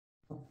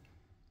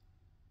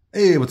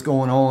Hey, what's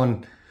going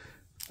on?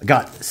 I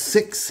got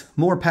 6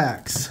 more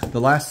packs. The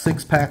last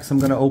 6 packs I'm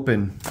going to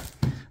open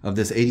of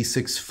this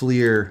 86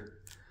 Fleer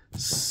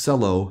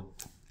Cello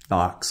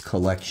box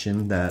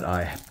collection that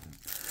I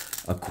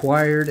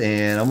acquired,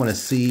 and I'm going to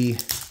see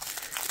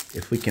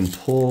if we can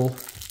pull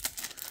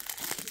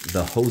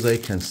the Jose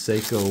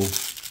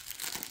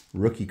Canseco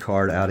rookie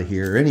card out of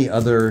here. Any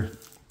other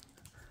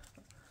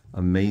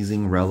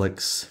amazing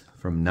relics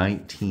from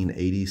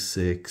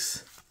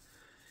 1986.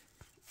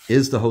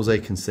 Is the Jose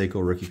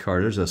Canseco rookie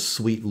card. There's a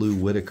sweet Lou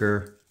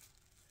Whitaker,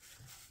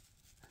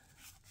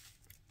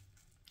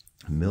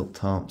 Milt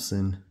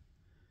Thompson,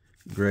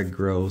 Greg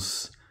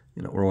Gross.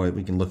 You know, or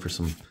we can look for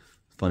some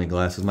funny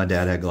glasses. My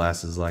dad had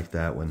glasses like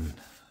that when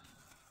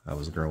I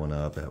was growing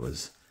up. That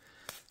was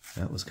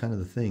kind of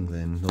the thing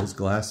then. Those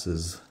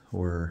glasses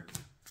were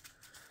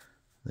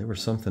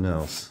something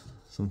else.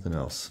 Something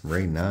else.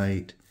 Ray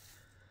Knight.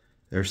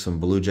 There's some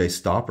Blue Jay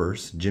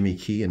stoppers. Jimmy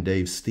Key and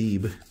Dave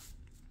Stieb.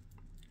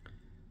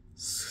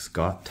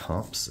 Scott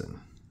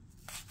Thompson.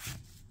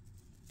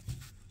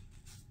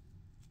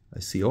 I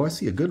see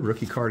a good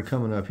rookie card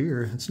coming up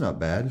here. It's not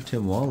bad.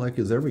 Tim Wallach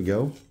is, there we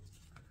go.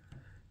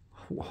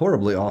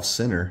 Horribly off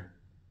center.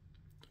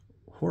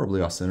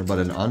 Horribly off center, but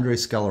an Andre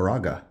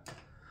Scalaraga.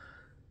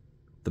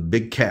 The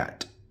Big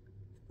Cat.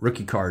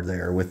 Rookie card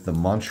there with the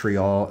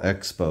Montreal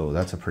Expo.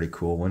 That's a pretty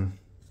cool one.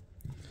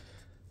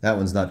 That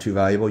one's not too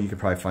valuable. You could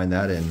probably find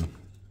that in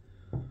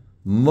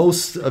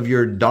most of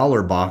your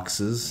dollar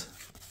boxes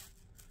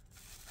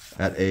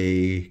at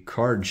a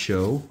card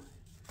show.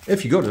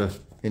 If you go to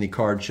any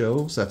card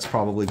shows, that's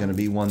probably going to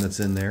be one that's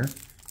in there.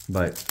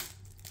 But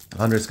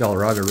Andre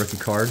Scalaraga rookie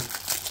card,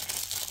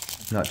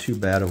 not too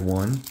bad of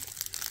one.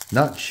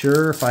 Not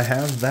sure if I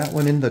have that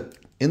one in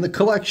the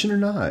collection or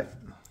not.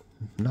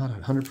 Not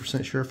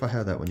 100% sure if I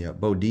have that one yet.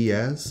 Bo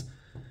Diaz.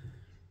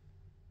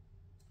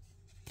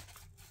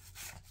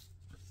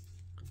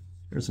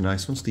 There's a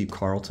nice one. Steve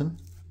Carlton,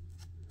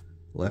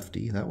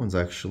 lefty. That one's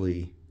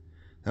actually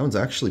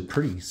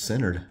pretty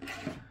centered.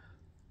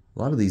 A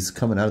lot of these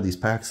coming out of these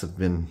packs have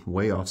been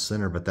way off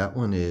center, but that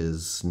one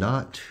is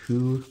not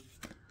too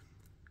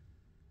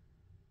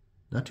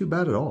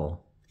bad at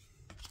all.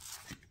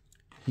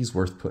 He's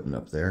worth putting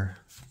up there.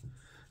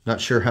 Not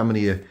sure how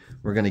many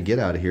we're going to get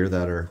out of here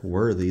that are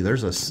worthy.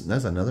 That's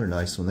another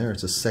nice one there.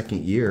 It's a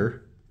second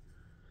year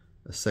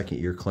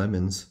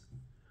Clemens.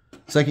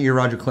 Second year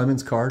Roger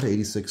Clemens card,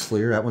 86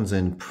 Fleer. That one's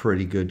in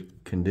pretty good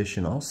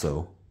condition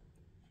also.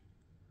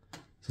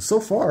 So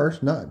far,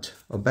 not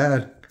a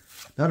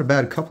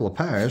bad couple of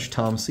packs.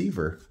 Tom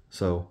Seaver.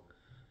 So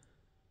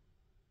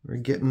we're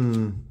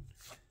getting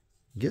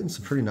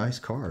some pretty nice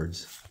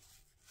cards.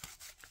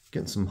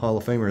 Getting some Hall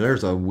of Famer.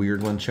 There's a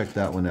weird one. Check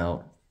that one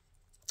out.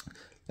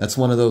 That's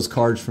one of those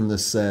cards from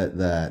this set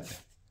that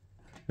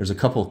there's a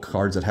couple of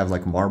cards that have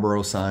like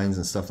Marlboro signs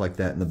and stuff like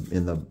that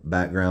in the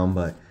background,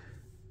 but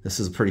this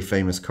is a pretty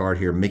famous card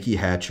here. Mickey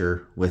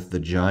Hatcher with the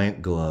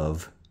giant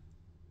glove.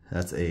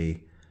 That's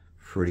a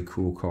pretty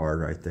cool card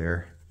right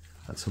there.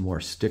 Got some more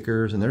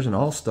stickers, and there's an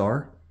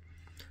all-star,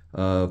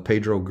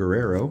 Pedro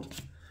Guerrero.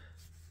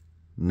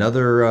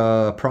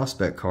 Another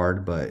prospect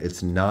card, but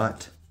it's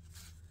not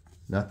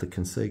the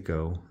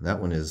Canseco. That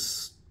one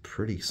is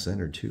pretty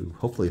centered too.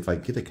 Hopefully, if I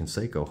get a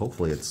Canseco,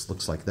 hopefully it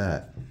looks like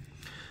that.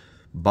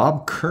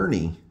 Bob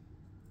Kearney.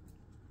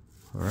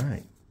 All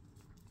right,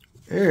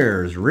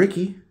 there's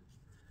Ricky.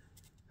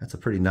 That's a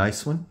pretty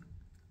nice one.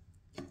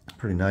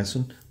 Pretty nice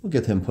one. We'll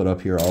get him put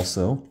up here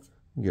also.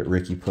 We'll get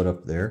Ricky put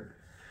up there.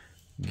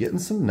 Getting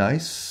some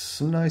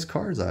nice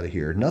cards out of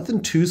here.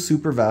 Nothing too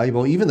super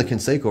valuable. Even the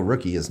Canseco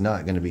rookie is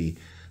not going to be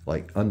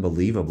like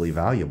unbelievably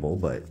valuable,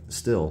 but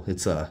still,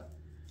 it's a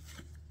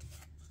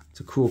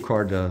cool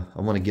card I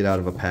want to get out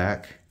of a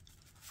pack.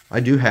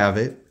 I do have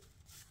it.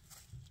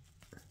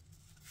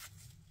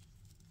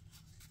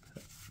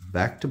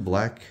 Back to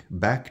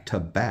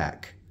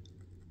back.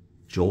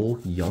 Joel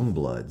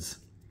Youngbloods.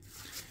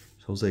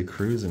 Jose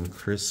Cruz and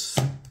Chris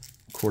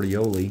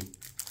Cordioli.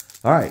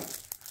 All right,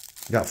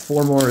 got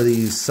 4 more of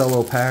these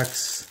Cello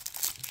packs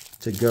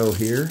to go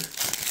here.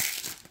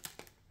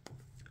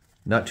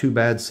 Not too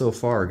bad so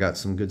far. Got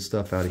some good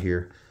stuff out of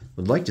here.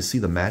 Would like to see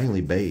the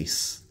Mattingly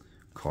base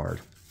card.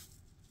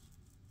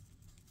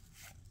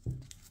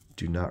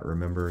 Do not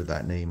remember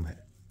that name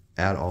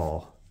at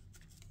all.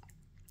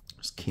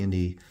 There's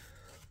Candy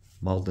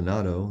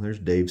Maldonado. There's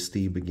Dave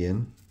Stieb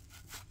again.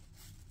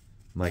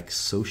 Mike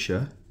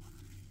Sosha.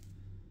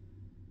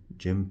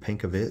 Jim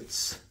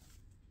Pankovitz.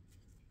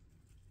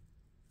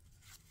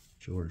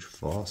 George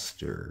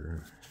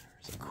Foster.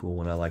 It's a cool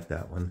one. I like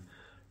that one.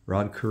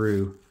 Rod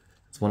Carew.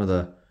 It's one of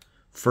the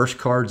first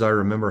cards I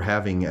remember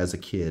having as a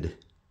kid.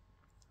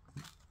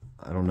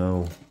 I don't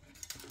know.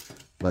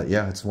 But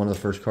yeah, it's one of the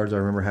first cards I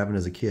remember having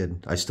as a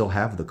kid. I still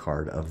have the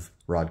card of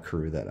Rod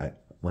Carew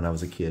that when I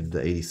was a kid,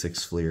 the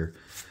 86 Fleer.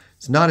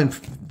 It's not in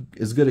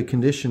as good a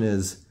condition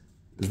as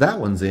that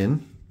one's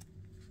in.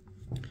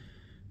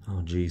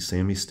 Oh, geez,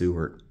 Sammy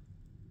Stewart.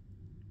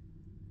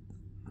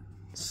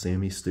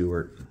 Sammy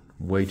Stewart.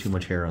 Way too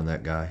much hair on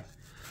that guy.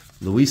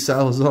 Luis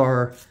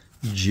Salazar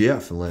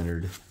Jeff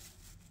Leonard.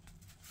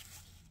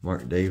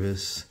 Mark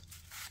Davis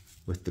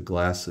with the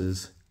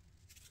glasses.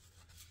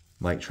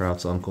 Mike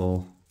Trout's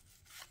uncle.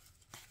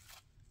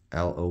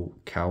 Al O.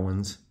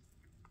 Cowens.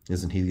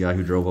 Isn't he the guy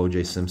who drove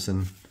O.J.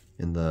 Simpson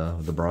in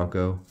the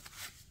Bronco?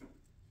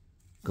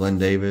 Glenn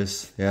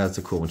Davis. Yeah, that's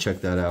a cool one.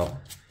 Check that out.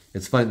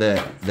 It's funny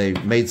that they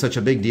made such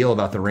a big deal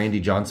about the Randy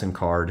Johnson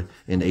card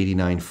in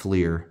 '89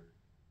 Fleer.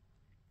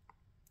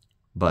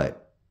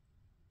 But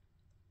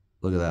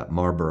look at that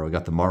Marlboro.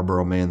 Got the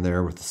Marlboro man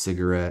there with the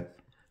cigarette.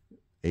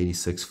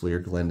 '86 Fleer,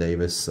 Glenn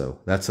Davis. So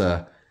that's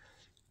a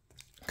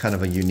kind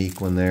of a unique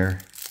one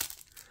there.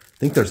 I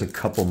think there's a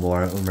couple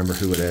more. I don't remember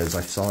who it is.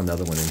 I saw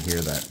another one in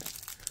here that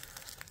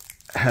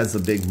has a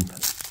big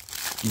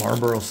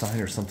Marlboro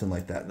sign or something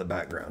like that in the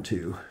background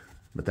too.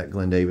 But that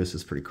Glenn Davis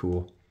is pretty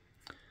cool.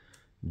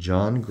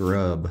 John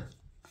Grubb.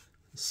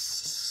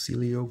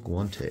 Celio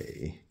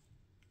Guante.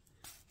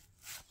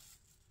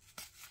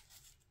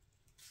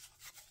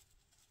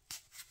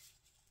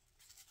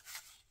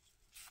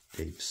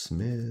 Dave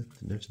Smith.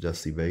 There's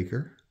Dusty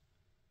Baker.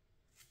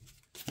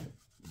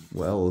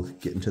 Well,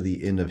 getting to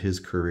the end of his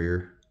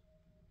career.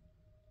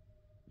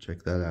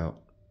 Check that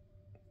out.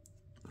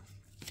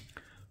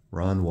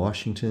 Ron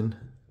Washington.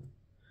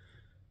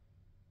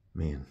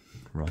 Man,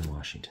 Ron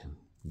Washington.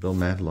 Bill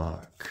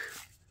Madlock.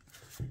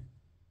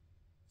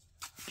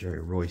 Jerry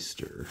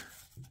Royster.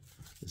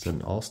 Is it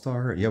an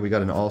all-star? Yeah, we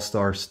got an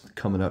all-star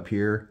coming up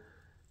here.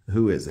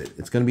 Who is it?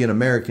 It's going to be an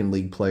American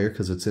League player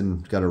because it's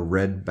got a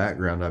red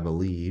background, I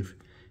believe.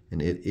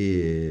 And it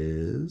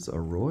is a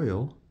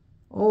Royal.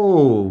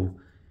 Oh,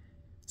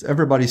 it's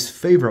everybody's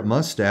favorite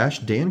mustache,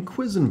 Dan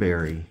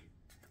Quisenberry.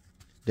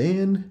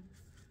 Dan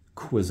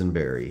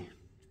Quisenberry.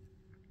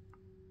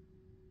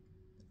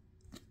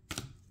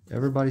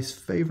 Everybody's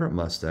favorite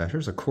mustache.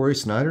 There's a Corey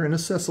Snyder and a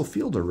Cecil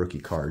Fielder rookie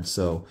card.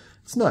 So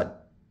it's not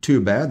too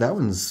bad. That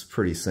one's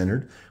pretty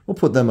centered. We'll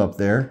put them up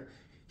there.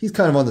 He's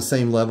kind of on the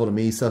same level to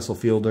me, Cecil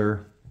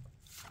Fielder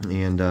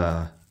and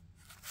Andres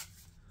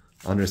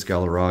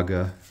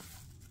Galarraga.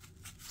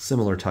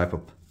 Similar type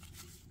of,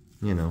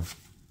 you know,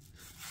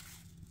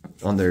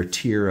 on their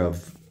tier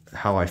of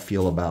how I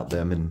feel about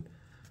them. And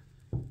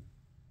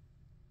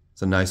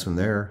it's a nice one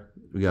there.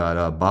 We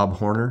got Bob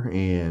Horner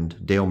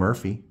and Dale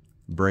Murphy.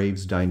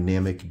 Braves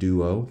dynamic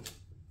duo.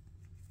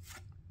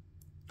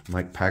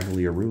 Mike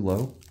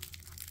Pagliarulo.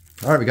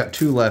 All right, we got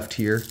two left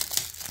here.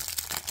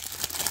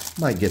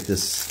 Might get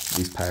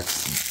these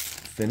packs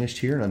finished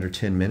here in under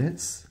 10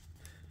 minutes.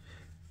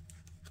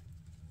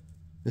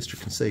 Mr.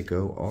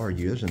 Canseco, are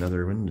you? There's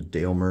another one,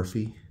 Dale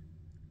Murphy.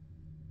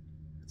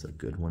 That's a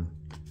good one.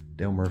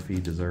 Dale Murphy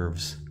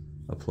deserves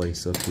a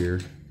place up here.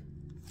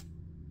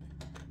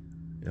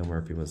 Dale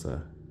Murphy was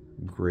a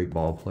great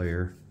ball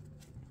player.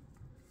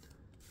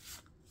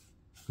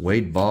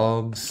 Wade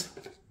Boggs,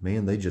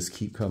 man, they just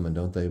keep coming,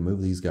 don't they?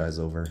 Move these guys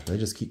over. They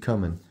just keep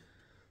coming.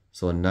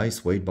 So a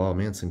nice Wade Boggs,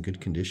 man, it's in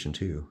good condition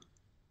too.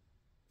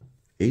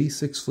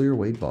 86 Fleer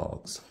Wade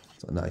Boggs.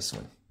 It's a nice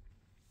one.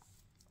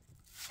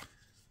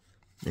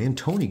 And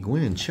Tony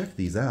Gwynn, check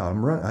these out.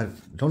 I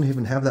don't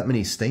even have that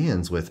many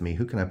stands with me.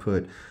 Who can I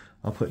put?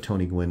 I'll put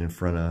Tony Gwynn in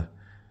front of,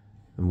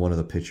 in one of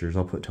the pictures,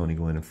 I'll put Tony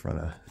Gwynn in front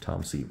of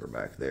Tom Seaver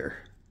back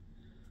there.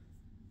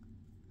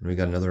 And we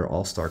got another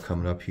all-star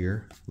coming up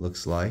here.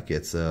 Looks like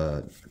it's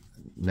a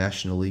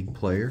National League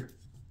player.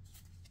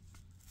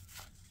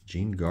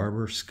 Gene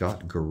Garber,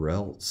 Scott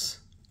Gereltz.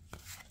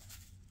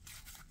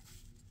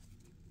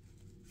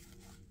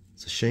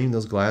 It's a shame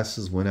those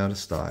glasses went out of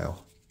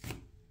style.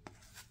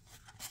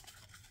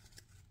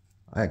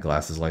 I had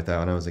glasses like that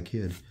when I was a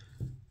kid.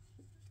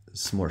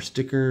 Some more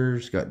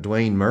stickers. Got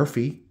Dwayne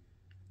Murphy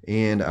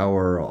and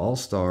our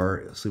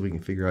all-star. Let's see if we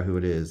can figure out who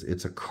it is.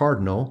 It's a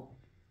Cardinal.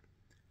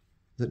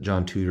 Is it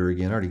John Tudor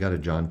again? I already got a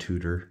John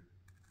Tudor.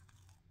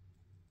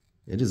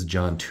 It is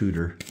John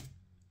Tudor.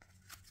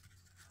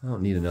 I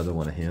don't need another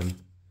one of him.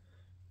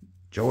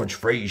 George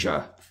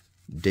Frazier.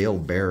 Dale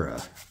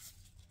Berra.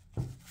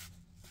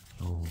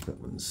 Oh, that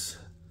one's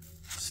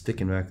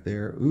sticking back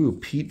there. Ooh,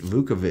 Pete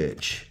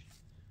Vukovich.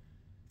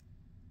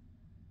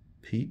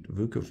 Pete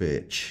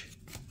Vukovich.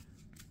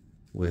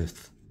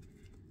 With,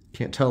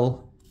 can't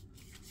tell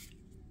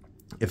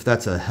if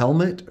that's a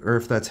helmet or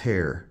if that's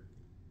hair.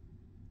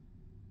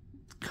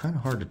 Kind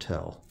of hard to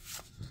tell.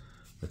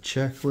 The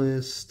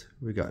checklist.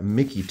 We got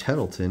Mickey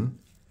Tettleton.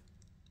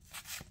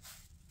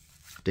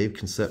 Dave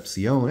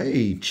Concepcion.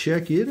 Hey,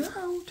 check it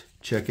out.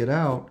 Check it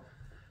out.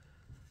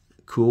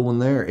 Cool one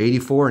there.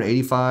 84 and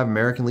 85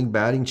 American League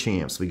batting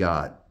champs. We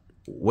got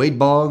Wade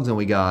Boggs and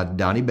we got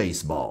Donnie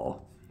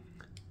Baseball.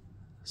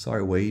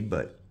 Sorry, Wade,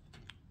 but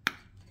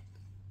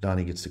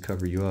Donnie gets to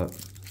cover you up.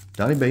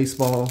 Donnie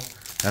Baseball.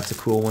 That's a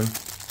cool one.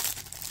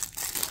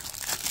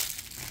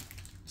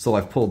 So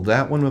I've pulled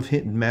that one with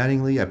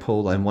Mattingly. I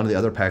pulled, on one of the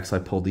other packs, I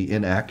pulled the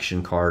in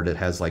action card that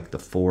has like the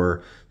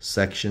 4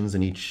 sections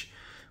in each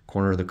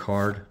corner of the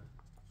card.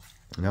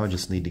 Now I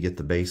just need to get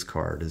the base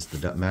card. Is the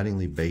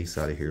Mattingly base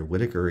out of here.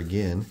 Whitaker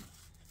again.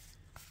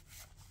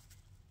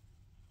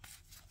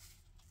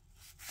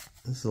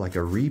 This is like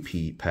a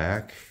repeat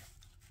pack.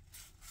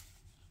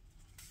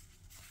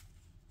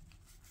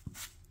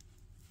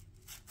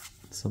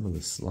 some of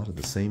this, a lot of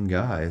the same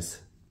guys.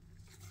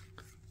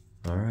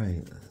 All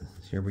right,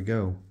 here we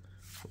go.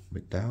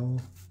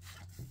 McDowell,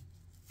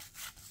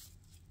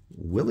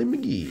 Willie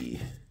McGee,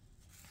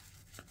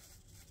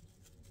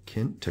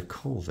 Kent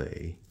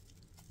Tekulve,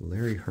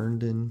 Larry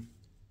Herndon.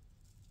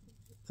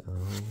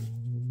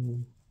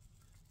 Ooh,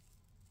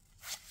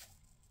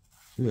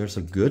 there's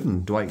a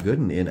Dwight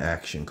Gooden in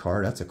action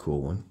card. That's a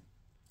cool one.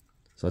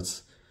 So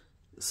that's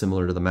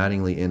similar to the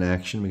Mattingly in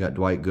action. We got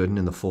Dwight Gooden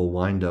in the full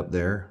windup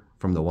there,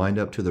 from the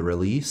windup to the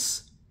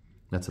release.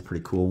 That's a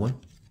pretty cool one.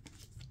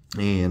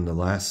 And the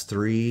last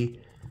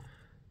three,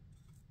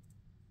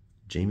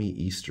 Jamie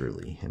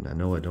Easterly. And I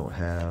know I don't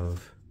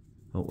have,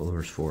 oh, well,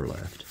 there's 4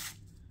 left.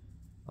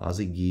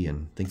 Ozzie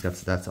Guillen. I think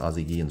that's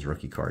Ozzie Guillen's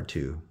rookie card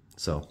too.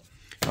 So,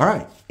 all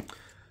right.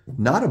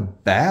 Not a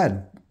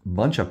bad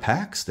bunch of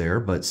packs there,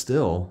 but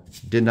still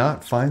did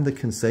not find the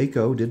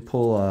Canseco. Did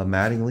pull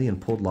Mattingly and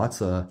pulled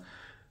lots of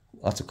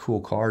cool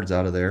cards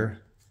out of there.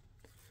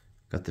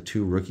 Got the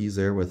 2 rookies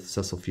there with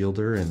Cecil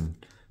Fielder and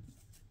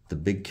the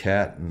Big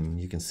Cat,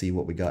 and you can see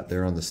what we got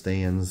there on the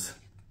stands.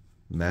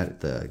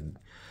 The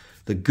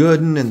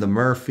Gooden and the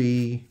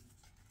Murphy.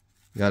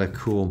 Got a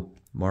cool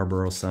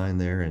Marlboro sign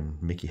there,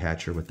 and Mickey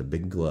Hatcher with the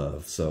big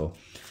glove. So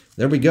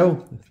there we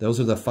go. Those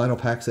are the final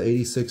packs of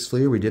 86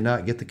 Fleer. We did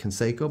not get the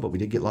Canseco, but we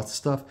did get lots of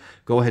stuff.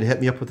 Go ahead and hit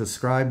me up with a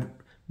subscribe.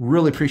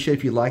 Really appreciate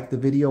if you like the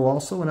video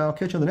also, and I'll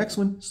catch you on the next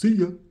one. See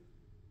ya.